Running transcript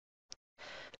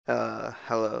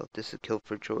Hello, this is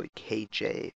Kill4Joy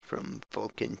KJ from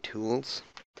Vulcan Tools.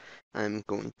 I'm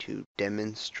going to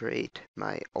demonstrate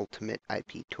my ultimate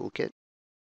IP toolkit.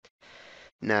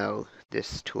 Now,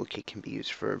 this toolkit can be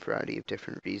used for a variety of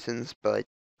different reasons, but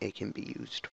it can be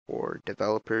used for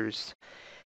developers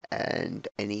and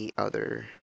any other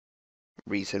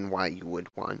reason why you would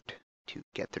want to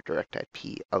get the direct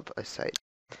IP of a site.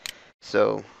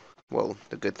 So, well,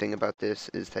 the good thing about this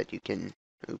is that you can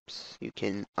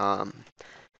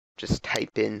just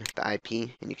type in the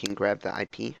IP and you can grab the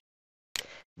IP.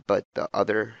 But the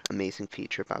other amazing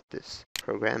feature about this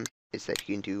program is that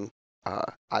you can do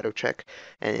auto check,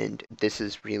 and this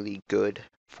is really good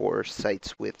for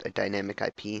sites with a dynamic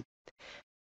IP,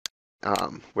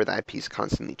 where the IP is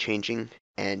constantly changing,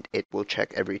 and it will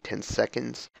check every 10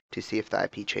 seconds to see if the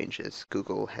IP changes.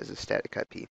 Google has a static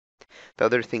IP. The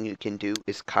other thing you can do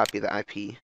is copy the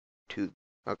IP to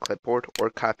a clipboard or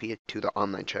copy it to the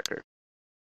online checker.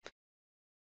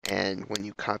 And when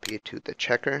you copy it to the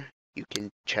checker, you can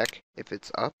check if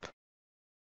it's up,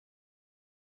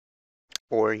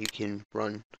 or you can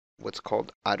run what's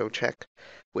called auto check,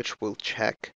 which will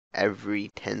check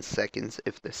every 10 seconds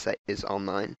if the site is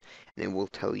online, and it will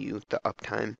tell you the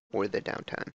uptime or the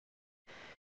downtime.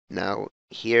 Now,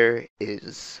 here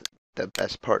is the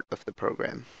best part of the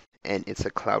program, and it's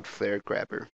a Cloudflare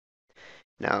Grabber.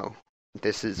 Now,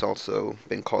 this has also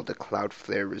been called the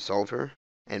Cloudflare Resolver,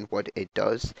 and what it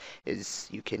does is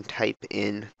you can type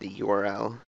in the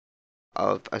URL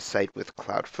of a site with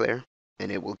Cloudflare,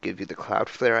 and it will give you the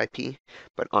Cloudflare IP,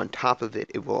 but on top of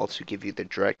it, it will also give you the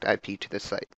direct IP to the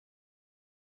site.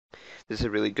 This is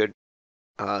really good,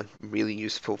 really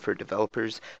useful for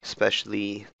developers,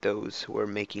 especially those who are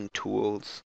making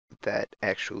tools that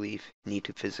actually need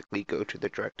to physically go to the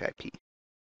direct IP.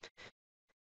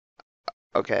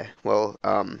 Okay, well,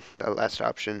 the last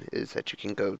option is that you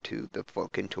can go to the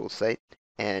Vulcan tool site,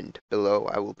 and below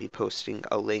I will be posting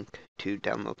a link to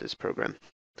download this program.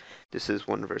 This is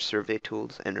one of our survey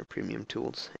tools and our premium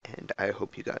tools, and I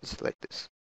hope you guys like this.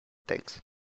 Thanks.